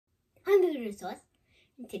I'm the Resource,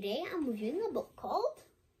 and today I'm reviewing a book called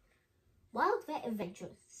Wild Vet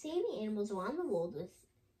Adventures, Saving Animals Around the World with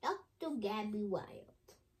Dr. Gabby Wild.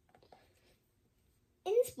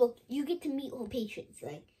 In this book, you get to meet her patients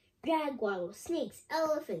like jaguars, snakes,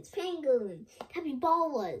 elephants, pangolins,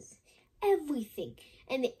 capybaras, everything.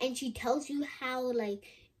 And she tells you how, like,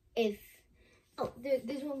 if... Oh,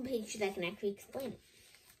 there's one page that can actually explain it.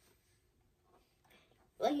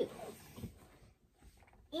 Like,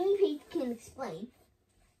 any page can explain.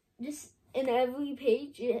 Just in every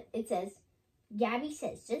page, it says, Gabby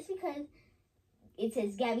says. Just because it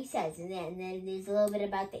says Gabby says, and then there's a little bit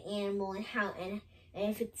about the animal and how, and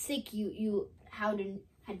if it's sick, how to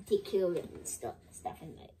take care of it and stuff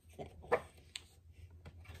and like that.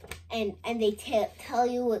 And they tell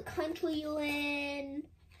you what country you're in,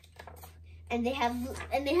 and they have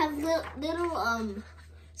little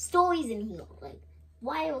stories in here like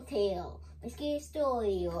Wild Tale, A Scary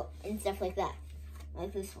Story, and stuff like that,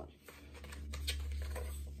 like this one.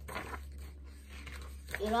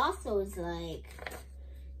 It also is like,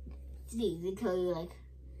 they tell you like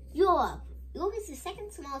Europe. Europe is the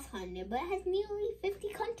second smallest continent, but it has nearly 50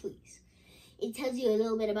 countries. It tells you a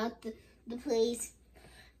little bit about the place,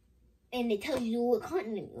 and it tells you what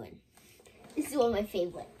continent you're in. This is one of my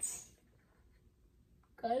favorites.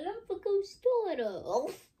 Galapagos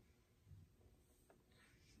turtle.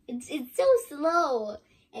 It's so slow,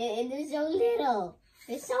 and they're so little.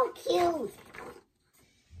 They're so cute.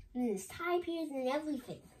 And there's tapirs and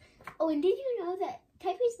everything. Oh, and did you know that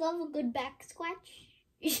tapirs love a good back scratch?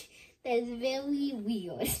 That's very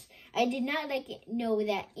weird. I did not know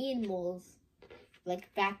that animals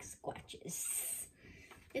like back scratches.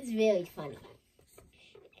 It's very funny.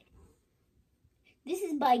 This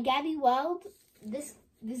is by Gabby Wild. This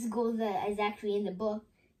girl that is actually in the book,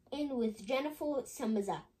 and with Jennifer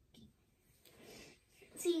Samazaki.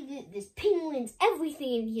 See, there's penguins,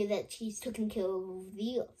 everything in here that she's taken care of over the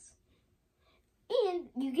years. And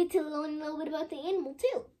you get to learn a little bit about the animal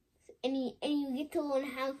too. And you get to learn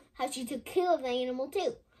how she took care of the animal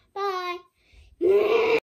too. Bye.